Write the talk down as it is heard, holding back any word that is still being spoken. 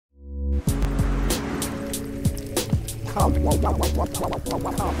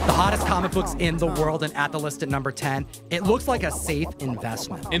The hottest comic books in the world and at the list at number 10. It looks like a safe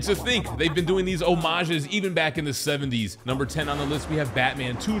investment. And to think, they've been doing these homages even back in the 70s. Number 10 on the list, we have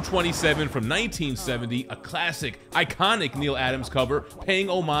Batman 227 from 1970, a classic, iconic Neal Adams cover, paying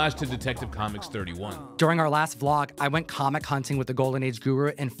homage to Detective Comics 31. During our last vlog, I went comic hunting with the Golden Age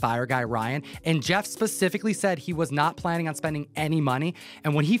guru and fire guy Ryan, and Jeff specifically said he was not planning on spending any money,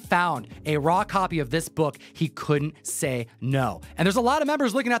 and when he found a raw copy of this book, he couldn't say no. And there's a lot of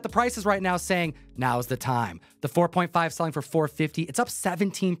members looking at the prices right now saying, now's the time. The 4.5 selling for $450. It's up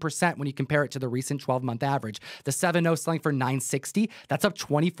 17% when you compare it to the recent 12-month average. The 7.0 selling for $960. That's up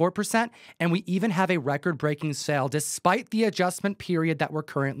 24%. And we even have a record-breaking sale despite the adjustment period that we're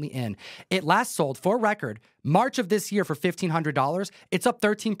currently in. It last sold, for record, March of this year for $1,500. It's up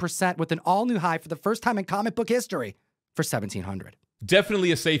 13% with an all-new high for the first time in comic book history for $1,700.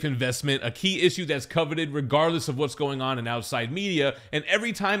 Definitely a safe investment, a key issue that's coveted regardless of what's going on in outside media, and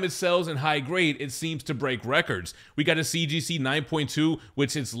every time it sells in high grade, it seems to break records. We got a CGC 9.2,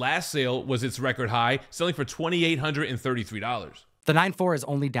 which its last sale was its record high, selling for $2,833. The 9.4 is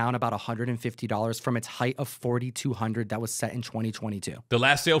only down about $150 from its height of $4,200 that was set in 2022. The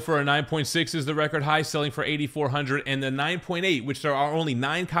last sale for a 9.6 is the record high, selling for $8,400, and the 9.8, which there are only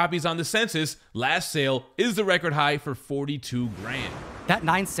 9 copies on the census, last sale is the record high for $42,000. That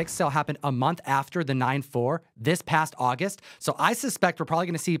 9.6 sale happened a month after the 9.4 this past August, so I suspect we're probably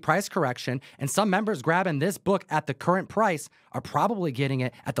going to see price correction, and some members grabbing this book at the current price are probably getting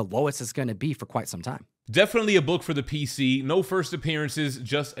it at the lowest it's going to be for quite some time. Definitely a book for the PC. No first appearances,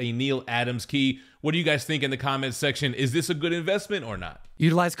 just a Neal Adams key. What do you guys think in the comments section? Is this a good investment or not?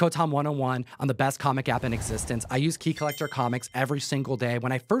 Utilize code TOM101 on the best comic app in existence. I use Key Collector Comics every single day.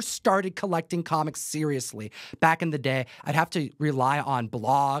 When I first started collecting comics seriously, back in the day, I'd have to rely on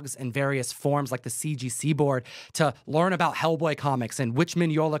blogs and various forums like the CGC board to learn about Hellboy comics and which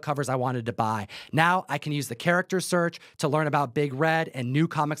Mignola covers I wanted to buy. Now I can use the character search to learn about Big Red and new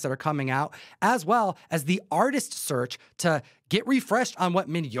comics that are coming out, as well as the artist search to get refreshed on what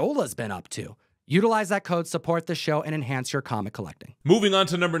Mignola's been up to. Utilize that code, support the show, and enhance your comic collecting. Moving on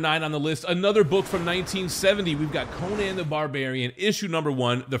to number 9 on the list, another book from 1970. We've got Conan the Barbarian, issue number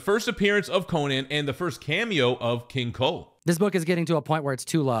 1, the first appearance of Conan and the first cameo of King Cole. This book is getting to a point where it's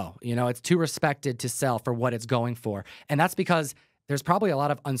too low. You know, it's too respected to sell for what it's going for. And that's because there's probably a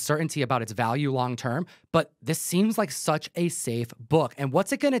lot of uncertainty about its value long term, but this seems like such a safe book. And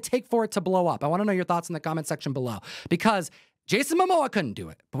what's it going to take for it to blow up? I want to know your thoughts in the comment section below, because Jason Momoa couldn't do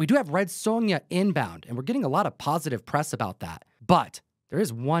it, but we do have Red Sonja inbound, and we're getting a lot of positive press about that. But there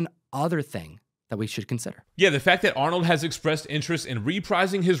is one other thing that we should consider. Yeah, the fact that Arnold has expressed interest in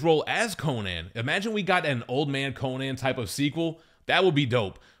reprising his role as Conan. Imagine we got an Old Man Conan type of sequel. That would be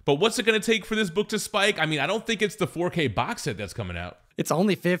dope. But what's it going to take for this book to spike? I mean, I don't think it's the 4K box set that's coming out. It's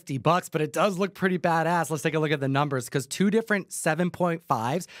only $50, but it does look pretty badass. Let's take a look at the numbers, because 2 different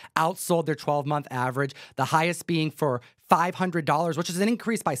 7.5s outsold their 12-month average, the highest being for $500, which is an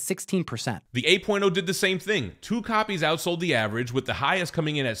increase by 16%. The 8.0 did the same thing. 2 copies outsold the average, with the highest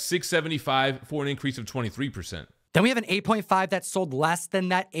coming in at $675 for an increase of 23%. Then we have an 8.5 that sold less than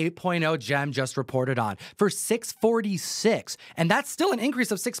that 8.0 gem just reported on for $646. And that's still an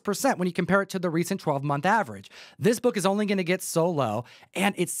increase of 6% when you compare it to the recent 12-month average. This book is only going to get so low,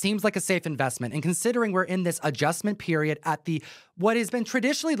 and it seems like a safe investment. And considering we're in this adjustment period at the what has been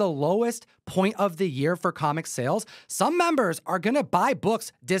traditionally the lowest point of the year for comic sales, some members are going to buy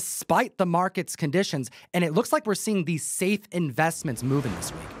books despite the market's conditions. And it looks like we're seeing these safe investments moving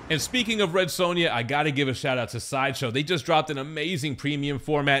this week. And speaking of Red Sonja, I got to give a shout out to Sideshow. They just dropped an amazing premium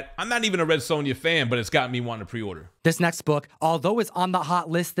format. I'm not even a Red Sonja fan, but it's got me wanting to pre-order. This next book, although it's on the hot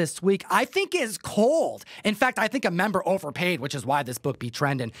list this week, I think is cold. In fact, I think a member overpaid, which is why this book be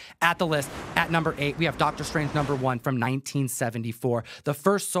trending. At the list, at number 8, we have Doctor Strange number 1 from 1974. The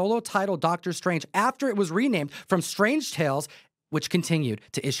first solo title Doctor Strange after it was renamed from Strange Tales, which continued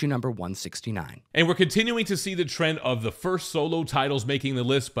to issue number 169. And we're continuing to see the trend of the first solo titles making the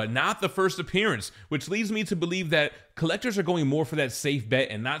list, but not the first appearance, which leads me to believe that collectors are going more for that safe bet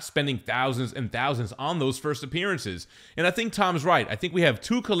and not spending thousands and thousands on those first appearances. And I think Tom's right. I think we have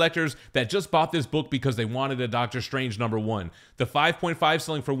 2 collectors that just bought this book because they wanted a Doctor Strange number 1. The 5.5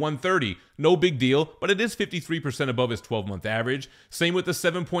 selling for $130, no big deal, but it is 53% above its 12-month average. Same with the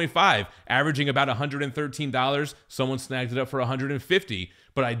 7.5, averaging about $113. Someone snagged it up for $150,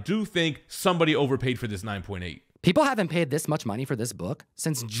 but I do think somebody overpaid for this 9.8. People haven't paid this much money for this book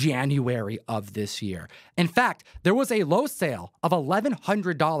since January of this year. In fact, there was a low sale of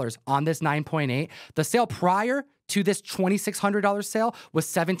 $1,100 on this 9.8. The sale prior to this $2,600 sale was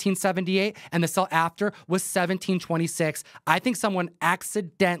 $1,778, and the sale after was $1,726. I think someone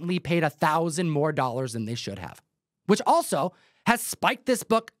accidentally paid $1,000 more than they should have, which also has spiked this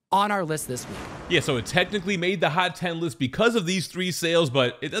book on our list this week. Yeah, so it technically made the Hot 10 list because of these 3 sales,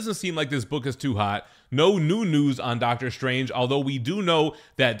 but it doesn't seem like this book is too hot. No new news on Doctor Strange, although we do know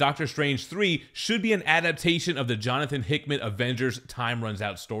that Doctor Strange 3 should be an adaptation of the Jonathan Hickman Avengers Time Runs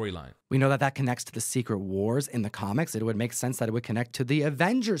Out storyline. We know that that connects to the Secret Wars in the comics. It would make sense that it would connect to the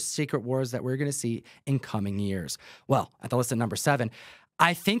Avengers Secret Wars that we're going to see in coming years. Well, at the list at number 7,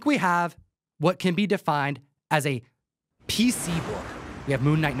 I think we have what can be defined as a PC book. We have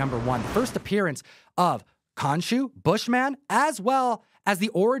Moon Knight number 1, the first appearance of Khonshu, Bushman, as well as the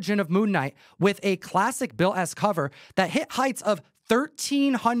origin of Moon Knight with a classic Bill S. cover that hit heights of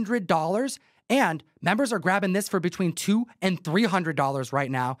 $1,300, and members are grabbing this for between $200 and $300 right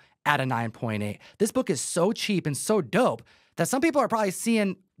now at a 9.8. This book is so cheap and so dope that some people are probably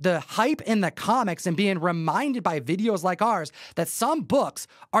seeing the hype in the comics and being reminded by videos like ours that some books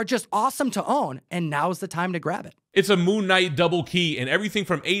are just awesome to own, and now's the time to grab it. It's a Moon Knight double key, and everything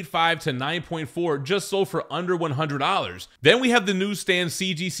from 8.5 to 9.4 just sold for under $100. Then we have the newsstand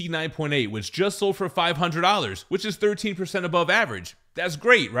CGC 9.8, which just sold for $500, which is 13% above average. That's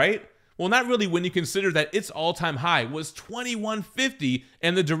great, right? Well, not really when you consider that its all-time high was $2,150,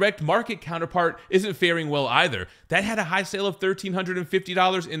 and the direct market counterpart isn't faring well either. That had a high sale of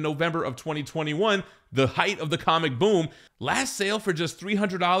 $1,350 in November of 2021, the height of the comic boom. Last sale for just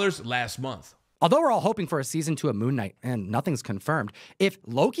 $300 last month. Although we're all hoping for a season 2 of Moon Knight, and nothing's confirmed, if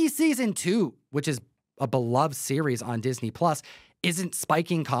Loki season 2, which is a beloved series on Disney Plus, isn't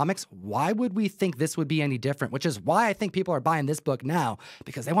spiking comics, why would we think this would be any different? Which is why I think people are buying this book now,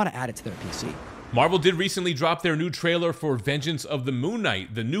 because they want to add it to their PC. Marvel did recently drop their new trailer for Vengeance of the Moon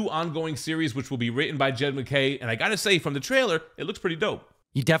Knight, the new ongoing series which will be written by Jed MacKay, and I gotta say, from the trailer, it looks pretty dope.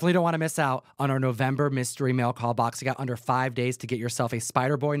 You definitely don't want to miss out on our November mystery mail call box. You got under 5 days to get yourself a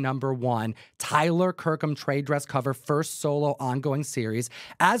Spider-Boy number 1, Tyler Kirkham trade dress cover, first solo ongoing series,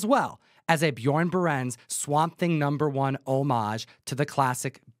 as well as a Bjorn Behrens Swamp Thing number 1 homage to the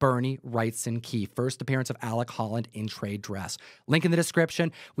classic Bernie Wrightson key, first appearance of Alec Holland in trade dress. Link in the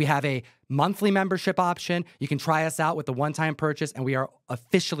description. We have a monthly membership option. You can try us out with the one-time purchase, and we are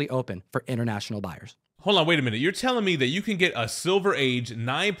officially open for international buyers. Hold on, wait a minute. You're telling me that you can get a Silver Age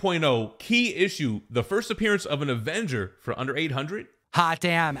 9.0 key issue, the first appearance of an Avenger, for under $800? Hot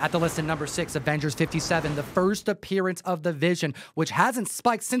damn. At the list at number 6, Avengers 57, the first appearance of the Vision, which hasn't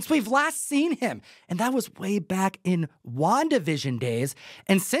spiked since we've last seen him. And that was way back in WandaVision days.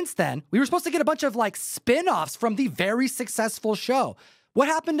 And since then, we were supposed to get a bunch of like spin-offs from the very successful show. What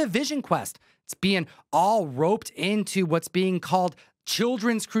happened to Vision Quest? It's being all roped into what's being called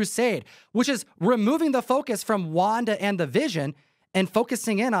Children's Crusade, which is removing the focus from Wanda and the Vision and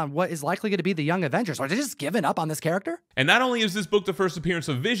focusing in on what is likely going to be the young Avengers. Are they just giving up on this character? And not only is this book the first appearance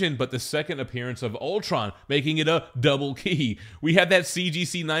of Vision, but the second appearance of Ultron, making it a double key. We had that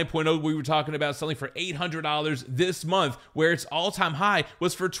CGC 9.0 we were talking about selling for $800 this month, where its all-time high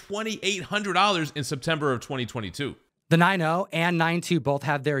was for $2,800 in September of 2022. The 9.0 and 9.2 both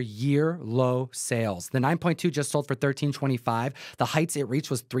have their year-low sales. The 9.2 just sold for $1,325. The heights it reached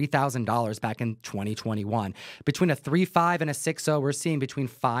was $3,000 back in 2021. Between a 3.5 and a 6.0, we're seeing between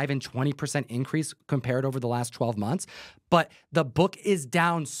 5 and 20% increase compared over the last 12 months. But the book is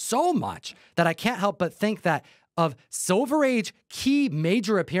down so much that I can't help but think that of Silver Age key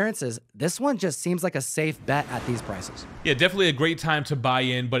major appearances, this one just seems like a safe bet at these prices. Yeah, definitely a great time to buy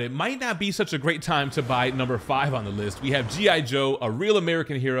in, but it might not be such a great time to buy number 5 on the list. We have G.I. Joe, A Real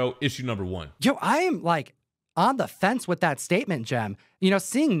American Hero, issue number 1. Yo, I am like on the fence with that statement, Jem. You know,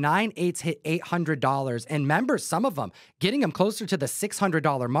 seeing 9.8s hit $800 and members, some of them, getting them closer to the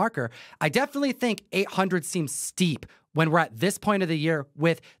 $600 marker, I definitely think 800 seems steep when we're at this point of the year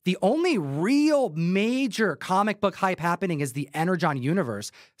with the only real major comic book hype happening is the Energon universe.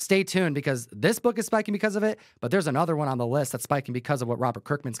 Stay tuned because this book is spiking because of it, but there's another one on the list that's spiking because of what Robert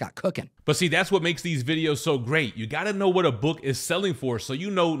Kirkman's got cooking. But see, that's what makes these videos so great. You got to know what a book is selling for so you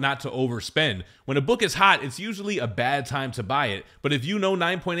know not to overspend. When a book is hot, it's usually a bad time to buy it. But if you know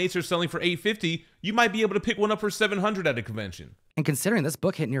 9.8s are selling for $850, you might be able to pick one up for $700 at a convention. And considering this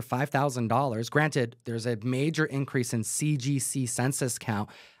book hit near $5,000, granted, there's a major increase in CGC census count.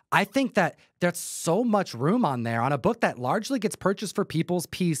 I think that there's so much room on there on a book that largely gets purchased for people's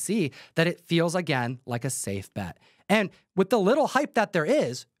PC that it feels, again, like a safe bet. And with the little hype that there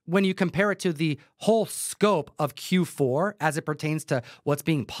is, when you compare it to the whole scope of Q4 as it pertains to what's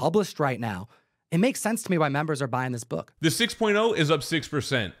being published right now, it makes sense to me why members are buying this book. The 6.0 is up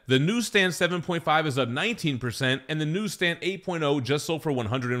 6%. The newsstand 7.5 is up 19%, and the newsstand 8.0 just sold for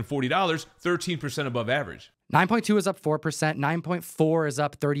 $140, 13% above average. 9.2 is up 4%. 9.4 is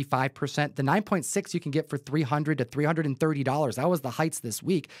up 35%. The 9.6 you can get for $300 to $330. That was the heights this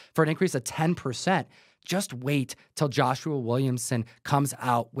week for an increase of 10%. Just wait till Joshua Williamson comes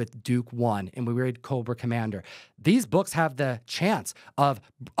out with Duke 1 and we read Cobra Commander. These books have the chance of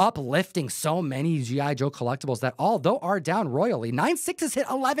uplifting so many G.I. Joe collectibles that although are down royally, 9.6s hit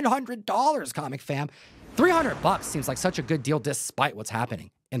 $1,100, comic fam. $300 seems like such a good deal despite what's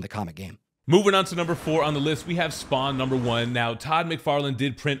happening in the comic game. Moving on to number 4 on the list, we have Spawn number 1. Now, Todd McFarlane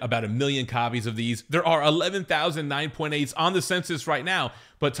did print about 1 million copies of these. There are 11,000 9.8s on the census right now,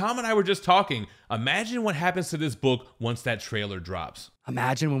 but Tom and I were just talking. Imagine what happens to this book once that trailer drops.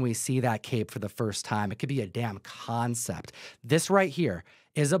 Imagine when we see that cape for the first time. It could be a damn concept. This right here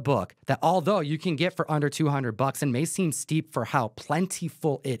is a book that although you can get for under $200 and may seem steep for how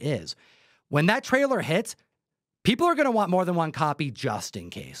plentiful it is, when that trailer hits, people are going to want more than one copy just in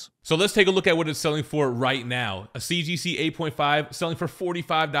case. So let's take a look at what it's selling for right now. A CGC 8.5 selling for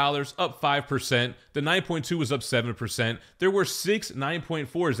 $45, up 5%. The 9.2 is up 7%. There were 6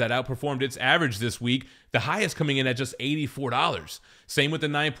 9.4s that outperformed its average this week, the highest coming in at just $84. Same with the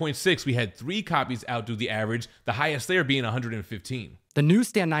 9.6. We had 3 copies outdo the average, the highest there being $115. The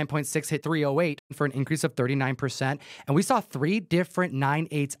newsstand 9.6 hit $308 for an increase of 39%, and we saw 3 different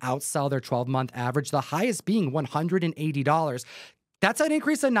 9.8s outsell their 12-month average, the highest being $180. That's an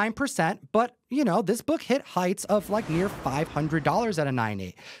increase of 9%, but, you know, this book hit heights of like near $500 at a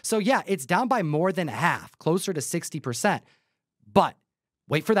 9.8. So yeah, it's down by more than half, closer to 60%. But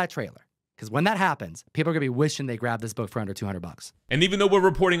wait for that trailer. Because when that happens, people are going to be wishing they grabbed this book for under $200. And even though we're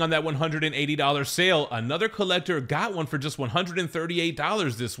reporting on that $180 sale, another collector got one for just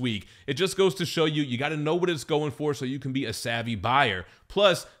 $138 this week. It just goes to show you, you got to know what it's going for so you can be a savvy buyer.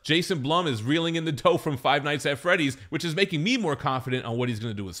 Plus, Jason Blum is reeling in the dough from Five Nights at Freddy's, which is making me more confident on what he's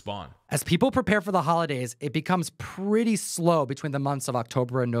going to do with Spawn. As people prepare for the holidays, it becomes pretty slow between the months of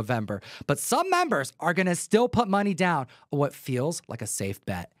October and November. But some members are going to still put money down on what feels like a safe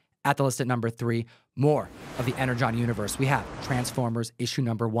bet. At the list at number 3, more of the Energon universe. We have Transformers issue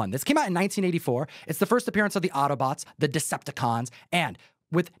number 1. This came out in 1984. It's the first appearance of the Autobots, the Decepticons, and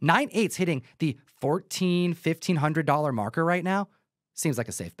with 9.8s hitting the $1,400, $1,500 marker right now, seems like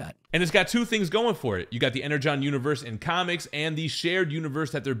a safe bet. And it's got 2 things going for it. You got the Energon universe in comics and the shared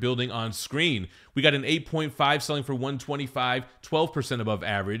universe that they're building on screen. We got an 8.5 selling for $125, 12% above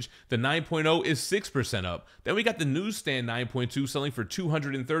average. The 9.0 is 6% up. Then we got the newsstand 9.2 selling for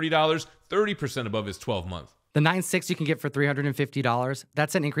 $230, 30% above its 12-month. The 9.6 you can get for $350.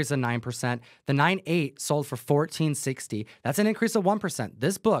 That's an increase of 9%. The 9.8 sold for $1,460. That's an increase of 1%.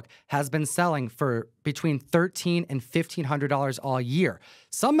 This book has been selling for between $1,300 and $1,500 all year.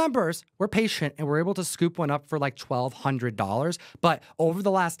 Some members were patient and were able to scoop one up for like $1,200. But over the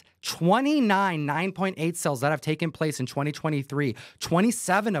last 29 9.8 sales that have taken place in 2023,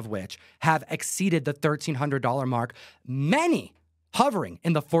 27 of which have exceeded the $1,300 mark, many hovering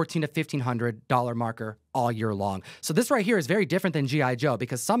in the $1,400 to $1,500 marker all year long. So this right here is very different than G.I. Joe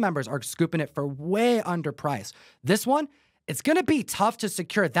because some members are scooping it for way under price. This one, it's going to be tough to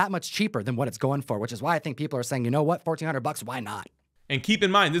secure that much cheaper than what it's going for, which is why I think people are saying, you know what, $1,400, why not? And keep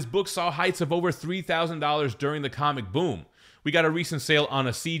in mind, this book saw heights of over $3,000 during the comic boom. We got a recent sale on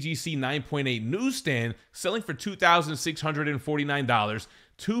a CGC 9.8 newsstand selling for $2,649,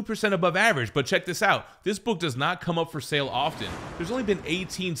 2% above average. But check this out. This book does not come up for sale often. There's only been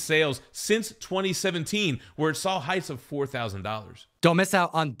 18 sales since 2017 where it saw heights of $4,000. Don't miss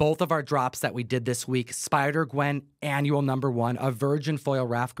out on both of our drops that we did this week. Spider-Gwen Annual number 1, a virgin foil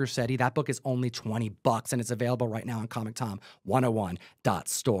Ralph Grassetti. That book is only $20 and it's available right now on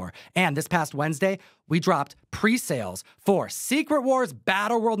ComicTom101.store. And this past Wednesday, we dropped pre-sales for Secret Wars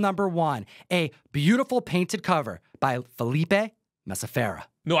Battle World number 1, a beautiful painted cover by Felipe Mesafera.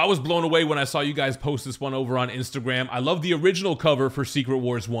 No, I was blown away when I saw you guys post this one over on Instagram. I love the original cover for Secret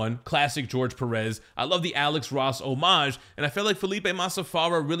Wars 1, classic George Perez. I love the Alex Ross homage, and I felt like Felipe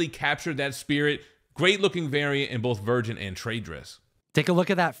Masafara really captured that spirit. Great looking variant in both virgin and trade dress. Take a look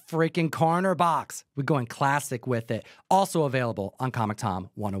at that freaking corner box. We're going classic with it. Also available on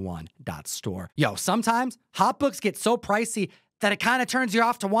ComicTom101.store. Yo, sometimes hot books get so pricey that it kind of turns you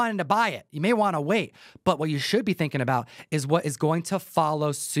off to wanting to buy it. You may want to wait, but what you should be thinking about is what is going to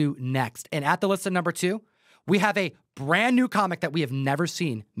follow suit next. And at the list of number 2, we have a brand new comic that we have never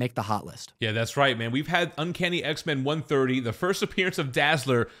seen make the hot list. Yeah, that's right, man. We've had Uncanny X-Men 130, the first appearance of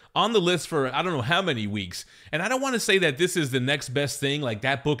Dazzler, on the list for I don't know how many weeks. And I don't want to say that this is the next best thing, like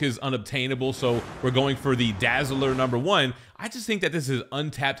that book is unobtainable, so we're going for the Dazzler #1. I just think that this is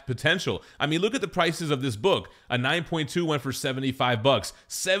untapped potential. I mean, look at the prices of this book. A 9.2 went for $75,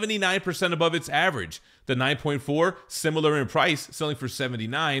 79% above its average. The 9.4, similar in price, selling for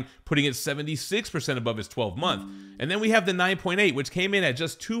 $79, putting it 76% above its 12-month. And then we have the 9.8, which came in at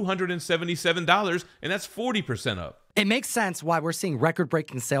just $277, and that's 40% up. It makes sense why we're seeing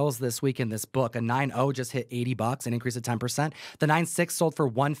record-breaking sales this week in this book. A 9.0 just hit $80, an increase of 10%. The 9.6 sold for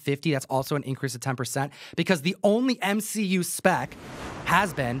 $150, that's also an increase of 10%, because the only MCU spec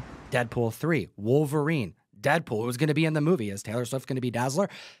has been Deadpool 3, Wolverine, Deadpool, who's going to be in the movie. Is Taylor Swift going to be Dazzler?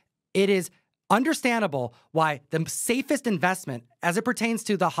 It is understandable why the safest investment as it pertains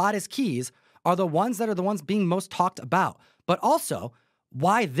to the hottest keys are the ones that are the ones being most talked about, but also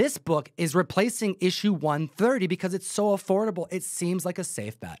why this book is replacing issue 130 because it's so affordable. It seems like a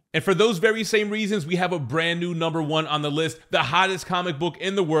safe bet. And for those very same reasons, we have a brand new #1 on the list, the hottest comic book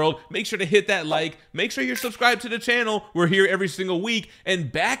in the world. Make sure to hit that like. Make sure you're subscribed to the channel. We're here every single week.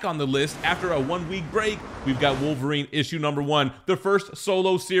 And back on the list after a 1-week break, we've got Wolverine issue #1, the first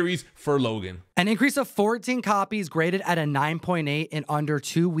solo series for Logan. An increase of 14 copies graded at a 9.8 in under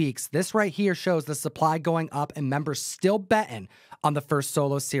 2 weeks. This right here shows the supply going up and members still betting on the first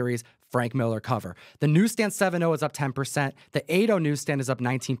solo series Frank Miller cover. The newsstand 7.0 is up 10%. The 8.0 newsstand is up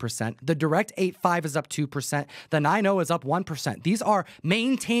 19%. The direct 8.5 is up 2%. The 9.0 is up 1%. These are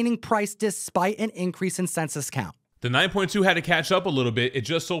maintaining price despite an increase in census count. The 9.2 had to catch up a little bit. It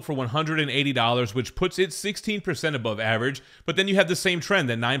just sold for $180, which puts it 16% above average. But then you have the same trend.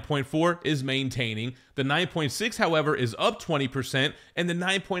 The 9.4 is maintaining. The 9.6, however, is up 20%, and the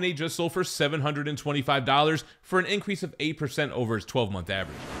 9.8 just sold for $725 for an increase of 8% over its 12-month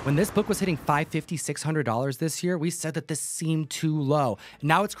average. When this book was hitting $550, $600 this year, we said that this seemed too low.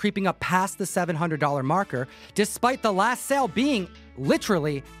 Now it's creeping up past the $700 marker, despite the last sale being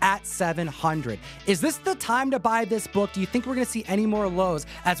literally at $700. Is this the time to buy this book? Do you think we're going to see any more lows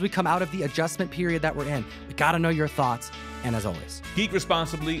as we come out of the adjustment period that we're in? We got to know your thoughts. And as always, geek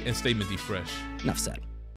responsibly and stay minty fresh. Enough said.